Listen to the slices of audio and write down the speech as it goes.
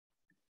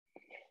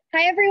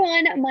Hi,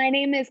 everyone. My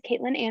name is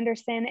Kaitlin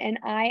Anderson, and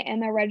I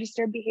am a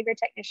registered behavior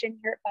technician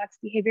here at Fox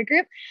Behavior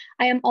Group.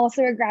 I am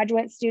also a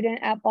graduate student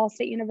at Ball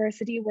State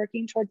University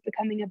working towards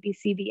becoming a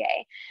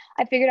BCBA.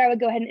 I figured I would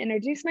go ahead and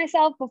introduce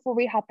myself before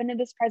we hop into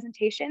this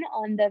presentation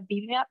on the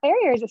VB-MAPP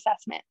Barriers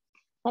Assessment.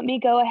 Let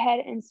me go ahead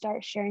and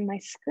start sharing my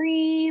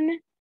screen.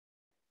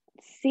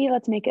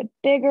 Let's make it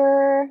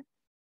bigger.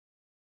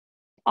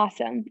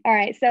 Awesome. All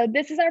right, so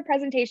this is our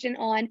presentation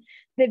on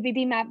the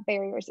VB-MAPP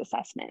Barriers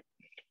Assessment.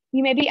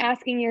 You may be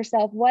asking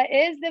yourself, what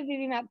is the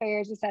VB-MAPP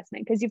Barriers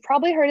Assessment? Because you've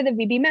probably heard of the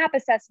VB-MAPP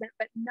assessment,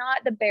 but not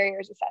the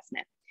Barriers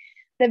Assessment.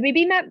 The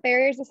VB-MAPP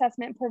Barriers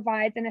Assessment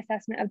provides an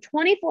assessment of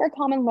 24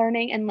 common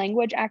learning and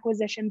language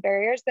acquisition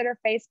barriers that are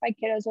faced by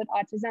kiddos with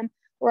autism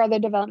or other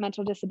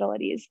developmental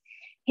disabilities.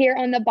 Here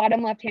on the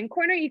bottom left-hand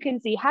corner, you can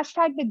see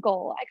hashtag the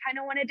goal. I kind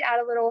of wanted to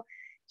add a little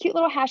cute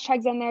little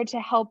hashtags in there to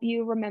help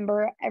you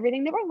remember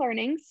everything that we're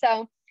learning.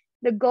 So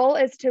the goal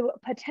is to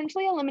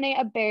potentially eliminate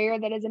a barrier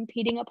that is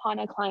impeding upon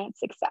a client's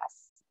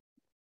success.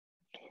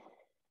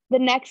 The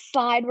next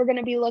slide, we're going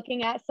to be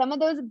looking at some of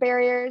those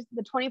barriers,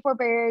 the 24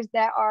 barriers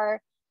that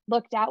are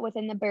looked at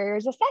within the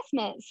barriers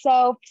assessment.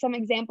 So some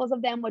examples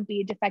of them would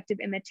be defective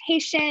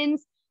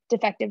imitations,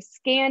 defective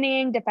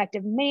scanning,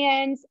 defective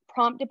mands,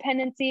 prompt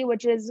dependency,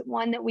 which is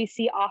one that we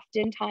see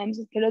oftentimes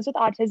with kiddos with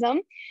autism.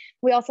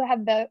 We also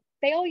have the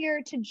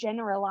failure to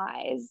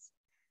generalize.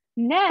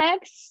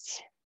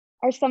 Next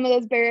are some of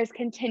those barriers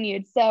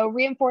continued. So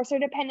reinforcer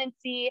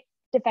dependency,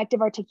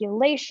 defective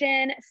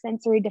articulation,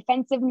 sensory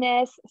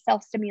defensiveness,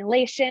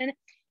 self-stimulation.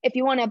 If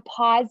you want to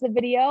pause the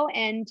video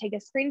and take a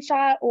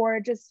screenshot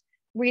or just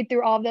read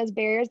through all of those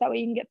barriers, that way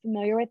you can get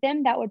familiar with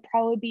them, that would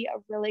probably be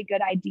a really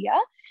good idea.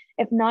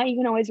 If not, you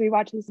can always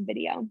rewatch this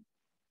video.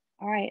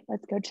 All right,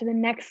 let's go to the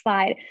next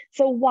slide.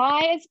 So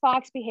why is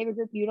Fox Behavior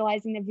Group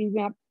utilizing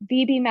the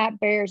VB-MAPP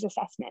Barriers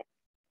Assessment?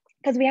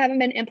 Because we haven't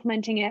been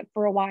implementing it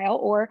for a while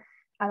or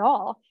at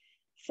all.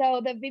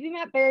 So the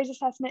VB-MAPP Barriers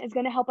Assessment is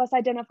going to help us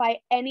identify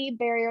any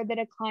barrier that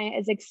a client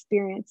is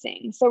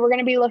experiencing. So we're going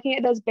to be looking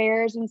at those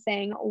barriers and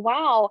saying,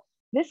 wow,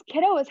 this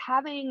kiddo is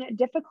having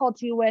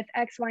difficulty with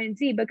X, Y, and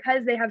Z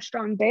because they have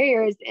strong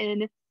barriers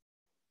in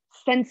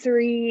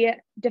sensory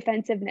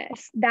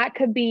defensiveness. That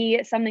could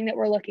be something that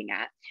we're looking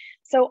at.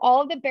 So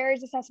all of the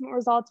barriers assessment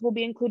results will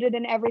be included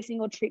in every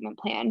single treatment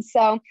plan.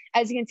 So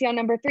as you can see on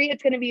number 3,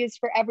 it's going to be used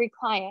for every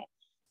client.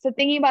 So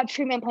thinking about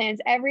treatment plans,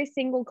 every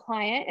single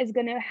client is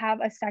going to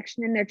have a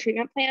section in their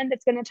treatment plan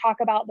that's going to talk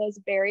about those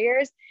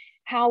barriers,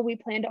 how we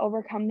plan to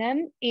overcome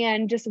them,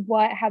 and just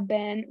what has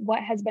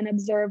been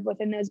observed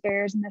within those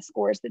barriers and the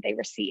scores that they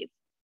receive.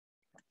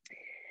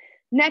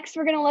 Next,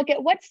 we're going to look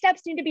at what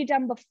steps need to be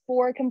done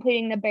before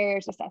completing the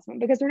barriers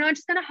assessment, because we're not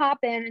just going to hop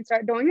in and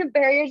start doing the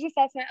barriers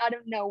assessment out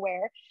of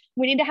nowhere.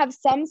 We need to have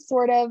some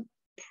sort of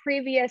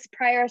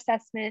prior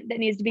assessment that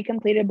needs to be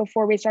completed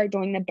before we start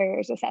doing the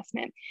barriers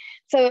assessment.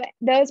 So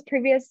those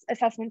previous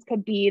assessments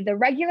could be the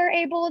regular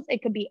ABLS,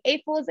 it could be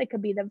AFLS, it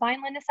could be the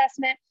Vineland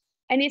assessment.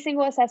 Any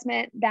single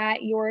assessment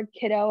that your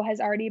kiddo has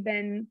already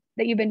been,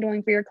 that you've been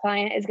doing for your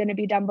client is going to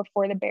be done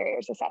before the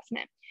barriers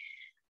assessment.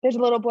 There's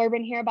a little blurb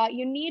in here about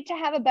you need to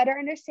have a better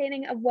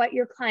understanding of what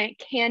your client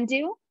can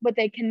do, what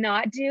they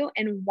cannot do,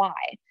 and why.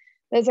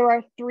 Those are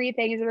our 3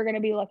 things that we're going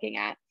to be looking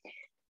at.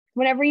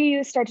 Whenever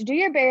you start to do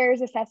your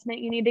barriers assessment,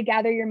 you need to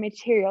gather your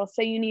material.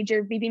 So you need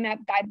your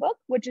VB-MAPP guidebook,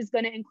 which is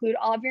going to include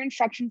all of your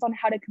instructions on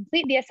how to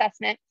complete the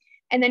assessment.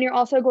 And then you're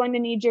also going to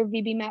need your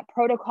VB-MAPP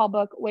protocol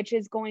book, which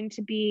is going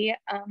to be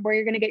where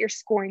you're going to get your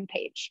scoring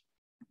page.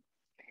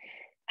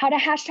 How to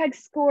hashtag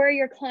score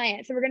your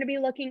client. So we're going to be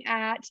looking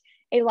at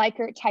a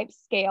Likert type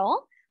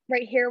scale.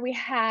 Right here we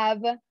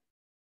have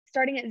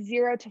starting at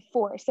 0 to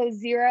 4. So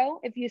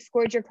 0, if you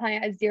scored your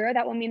client as 0,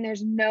 that will mean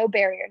there's no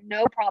barrier,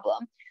 no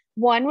problem.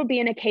 1 would be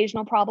an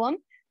occasional problem,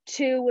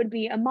 2 would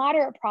be a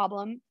moderate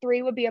problem,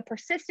 3 would be a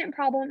persistent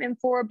problem, and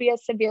 4 would be a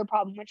severe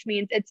problem, which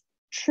means it's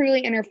truly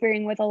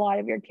interfering with a lot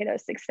of your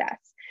kiddo's success.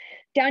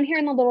 Down here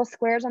in the little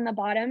squares on the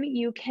bottom,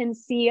 you can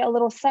see a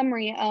little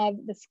summary of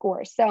the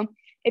scores. So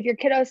if your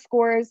kiddo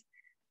scores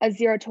a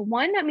 0 to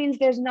 1, that means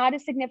there's not a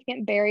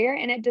significant barrier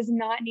and it does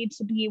not need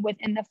to be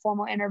within the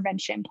formal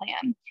intervention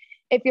plan.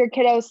 If your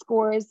kiddo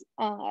scores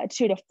 2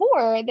 to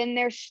 4, then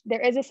there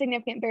is a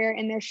significant barrier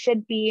and there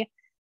should be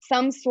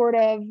some sort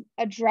of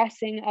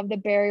addressing of the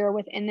barrier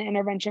within the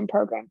intervention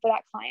program for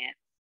that client.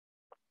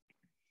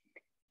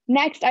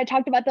 Next, I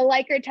talked about the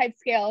Likert type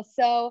scale.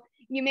 So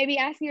you may be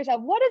asking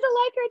yourself, what is a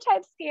Likert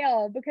type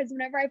scale? Because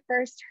whenever I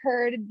first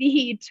heard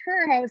the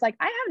term, I was like,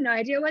 I have no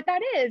idea what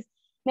that is.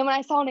 Then when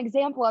I saw an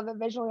example of it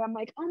visually, I'm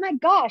like, oh my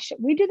gosh,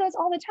 we do those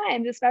all the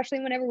time,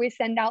 especially whenever we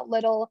send out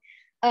little,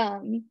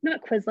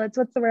 not Quizlets,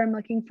 what's the word I'm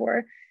looking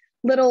for?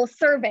 Little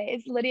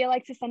surveys. Lydia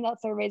likes to send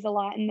out surveys a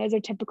lot, and those are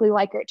typically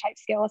Likert type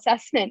scale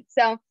assessments.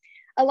 So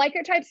a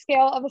Likert type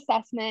scale of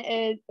assessment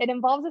it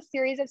involves a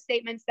series of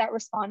statements that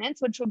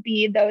respondents, which would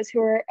be those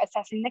who are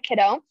assessing the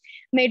kiddo,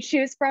 may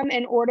choose from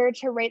in order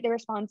to rate the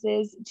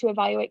responses to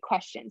evaluate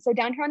questions. So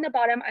down here on the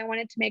bottom, I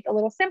wanted to make a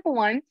little simple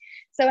one.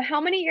 So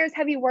how many years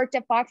have you worked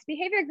at Fox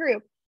Behavior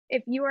Group?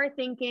 If you are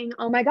thinking,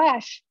 oh my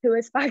gosh, who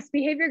is Fox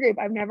Behavior Group?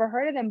 I've never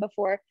heard of them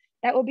before.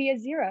 That will be a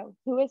 0.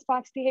 Who is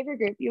Fox Behavior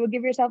Group? You will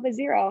give yourself a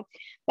 0.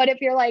 But if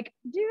you're like,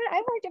 dude,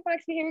 I've worked at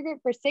Fox Behavior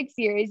Group for 6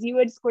 years, you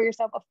would score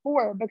yourself a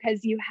 4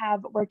 because you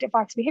have worked at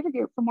Fox Behavior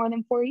Group for more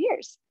than 4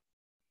 years.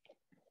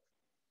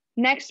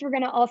 Next, we're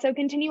going to also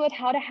continue with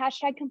how to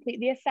hashtag complete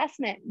the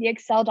assessment, the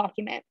Excel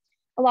document.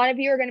 A lot of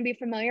you are going to be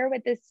familiar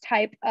with this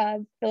type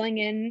of filling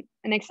in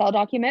an Excel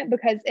document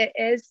because it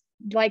is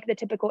like the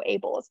typical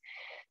ABLES.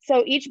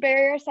 So each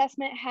barrier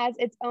assessment has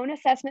its own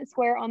assessment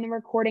square on the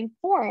recording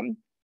form.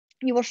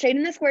 You will shade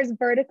in the squares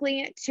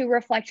vertically to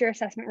reflect your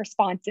assessment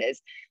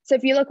responses. So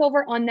if you look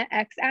over on the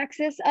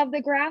x-axis of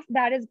the graph,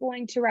 that is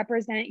going to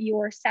represent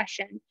your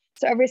session.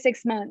 So every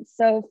 6 months.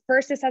 So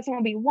first assessment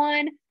will be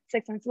 1,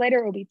 6 months later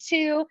it will be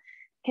 2,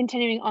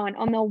 continuing on.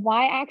 On the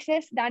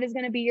y-axis, that is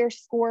going to be your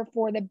score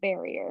for the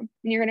barrier. And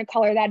you're going to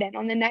color that in.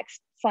 On the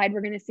next slide,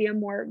 we're going to see a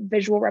more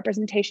visual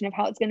representation of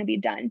how it's going to be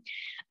done.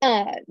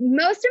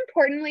 Most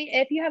importantly,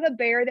 if you have a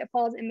barrier that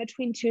falls in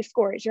between 2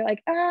 scores, you're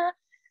like,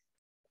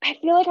 I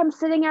feel like I'm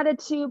sitting at a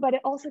 2, but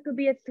it also could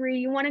be a 3.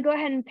 You want to go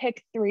ahead and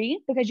pick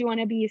 3 because you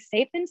want to be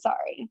safe than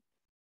sorry.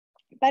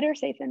 Better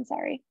safe than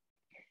sorry.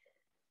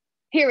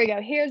 Here we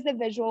go. Here's the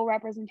visual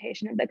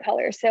representation of the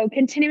color. So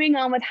continuing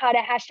on with how to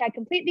hashtag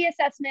complete the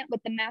assessment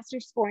with the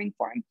master scoring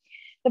form.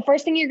 The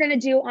first thing you're going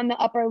to do on the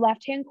upper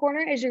left-hand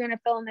corner is you're going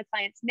to fill in the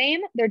client's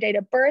name, their date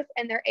of birth,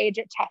 and their age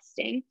at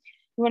testing.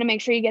 You want to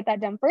make sure you get that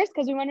done first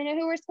because we want to know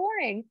who we're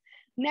scoring.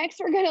 Next,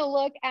 we're going to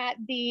look at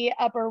the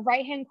upper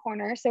right-hand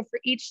corner. So for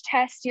each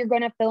test, you're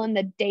going to fill in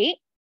the date,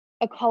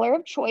 a color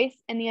of choice,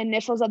 and the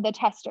initials of the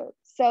tester.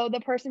 So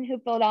the person who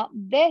filled out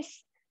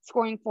this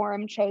scoring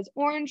form chose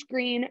orange,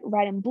 green,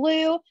 red, and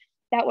blue.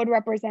 That would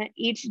represent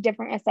each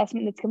different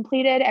assessment that's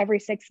completed every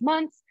 6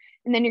 months.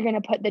 And then you're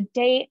going to put the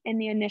date and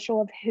the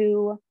initial of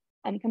who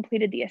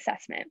completed the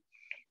assessment.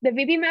 The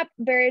VB-MAPP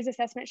Barriers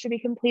Assessment should be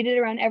completed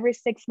around every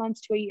 6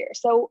 months to a year.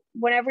 So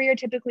whenever you're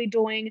typically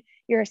doing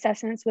your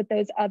assessments with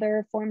those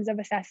other forms of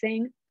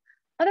assessing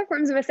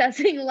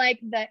like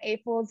the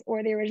AFLs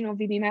or the original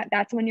VB-MAPP,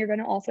 that's when you're going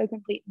to also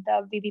complete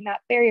the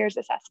VB-MAPP Barriers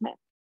Assessment.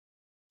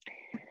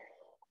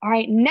 All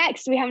right,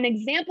 next we have an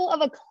example of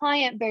a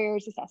client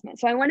barriers assessment.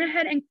 So I went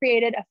ahead and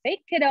created a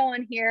fake kiddo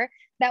on here.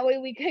 That way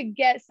we could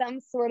get some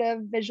sort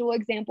of visual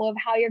example of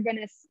how you're going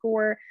to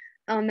score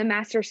the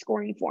master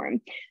scoring form.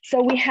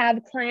 So we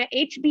have client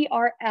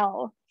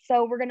HBRL.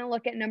 So we're going to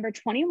look at number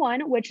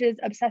 21, which is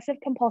obsessive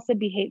compulsive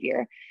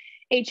behavior.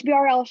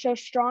 HBRL shows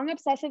strong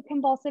obsessive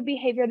compulsive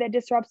behavior that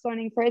disrupts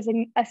learning for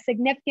a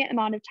significant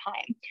amount of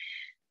time.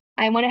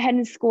 I went ahead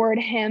and scored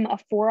him a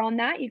 4 on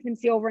that. You can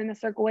see over in the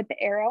circle with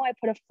the arrow, I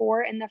put a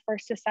 4 in the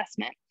first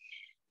assessment.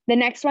 The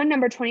next one,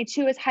 number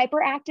 22, is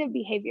hyperactive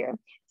behavior.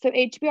 So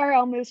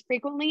HBRL moves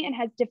frequently and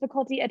has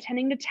difficulty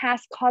attending to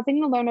tasks,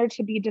 causing the learner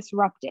to be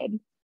disrupted.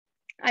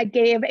 I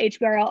gave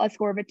HBRL a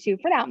score of a 2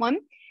 for that one.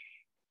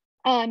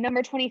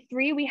 Number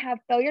 23, we have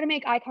failure to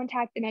make eye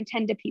contact and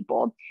attend to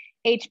people.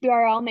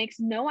 HBRL makes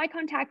no eye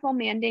contact while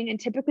manding and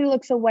typically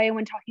looks away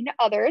when talking to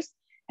others.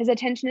 His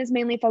attention is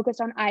mainly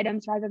focused on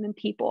items rather than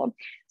people.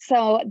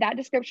 So that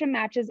description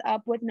matches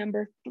up with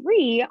number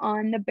 3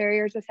 on the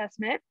barriers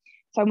assessment.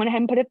 So I went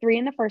ahead and put a 3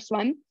 in the first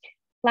one.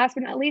 Last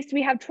but not least,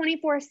 we have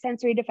 24,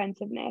 sensory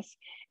defensiveness.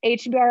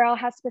 HBRL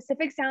has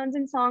specific sounds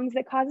and songs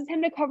that causes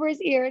him to cover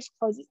his ears,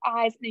 close his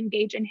eyes, and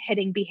engage in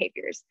hitting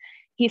behaviors.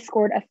 He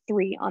scored a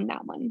 3 on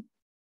that one.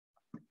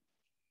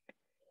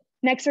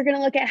 Next, we're going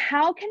to look at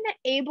how can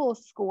the ABLE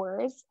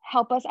scores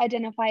help us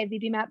identify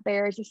VB-MAPP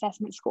Barriers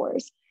Assessment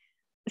scores.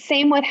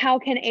 Same with how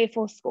can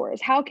AFL scores.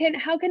 How can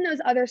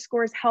those other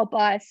scores help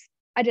us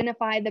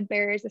identify the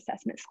barriers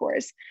assessment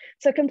scores?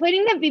 So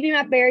completing the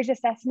VB-MAPP Barriers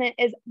Assessment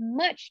is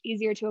much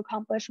easier to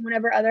accomplish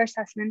whenever other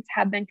assessments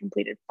have been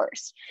completed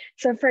first.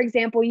 So for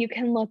example, you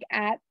can look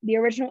at the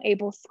original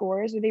ABLE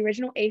scores or the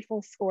original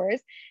AFL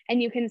scores,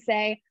 and you can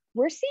say,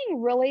 we're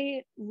seeing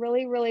really,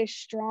 really, really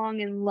strong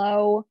and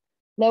low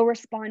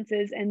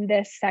responses in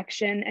this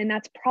section. And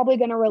that's probably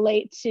going to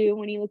relate to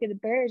when you look at the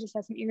barriers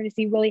assessment, you're going to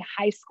see really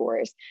high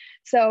scores.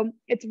 So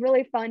it's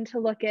really fun to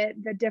look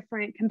at the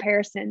different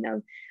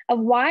comparison of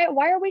why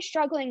are we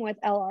struggling with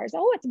LRs?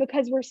 Oh, it's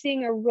because we're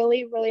seeing a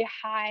really, really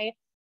high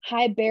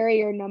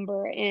barrier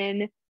number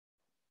in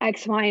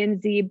X, Y,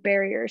 and Z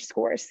barrier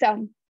scores.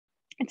 So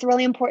it's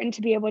really important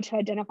to be able to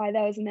identify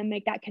those and then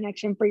make that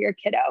connection for your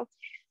kiddo.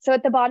 So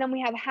at the bottom,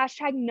 we have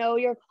hashtag know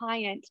your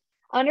client.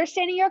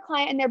 Understanding your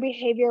client and their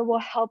behavior will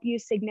help you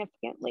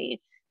significantly.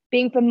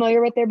 Being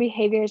familiar with their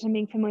behaviors and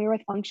being familiar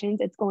with functions,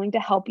 it's going to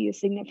help you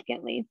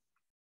significantly.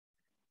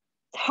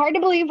 It's hard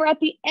to believe we're at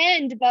the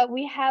end, but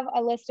we have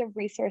a list of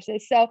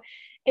resources. So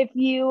if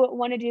you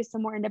want to do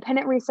some more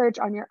independent research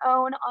on your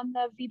own on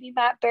the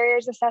VB-MAPP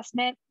Barriers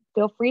Assessment,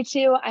 feel free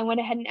to. I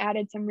went ahead and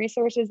added some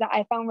resources that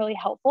I found really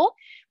helpful.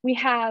 We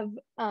have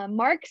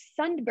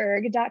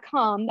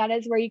marksundberg.com. That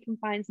is where you can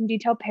find some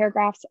detailed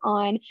paragraphs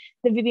on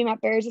the VB-MAPP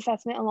Barriers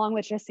Assessment along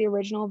with just the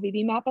original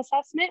VB-MAPP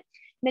assessment.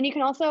 Then you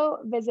can also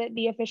visit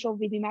the official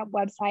VB-MAPP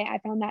website. I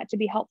found that to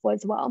be helpful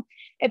as well.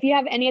 If you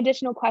have any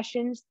additional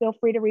questions, feel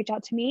free to reach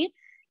out to me.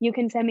 You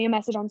can send me a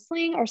message on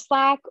Sling or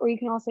Slack, or you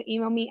can also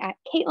email me at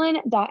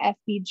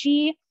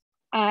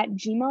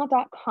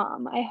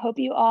kaitlin.fbg@gmail.com. I hope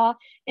you all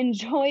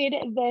enjoyed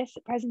this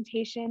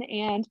presentation.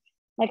 And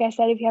like I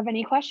said, if you have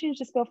any questions,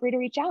 just feel free to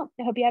reach out.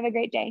 I hope you have a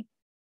great day.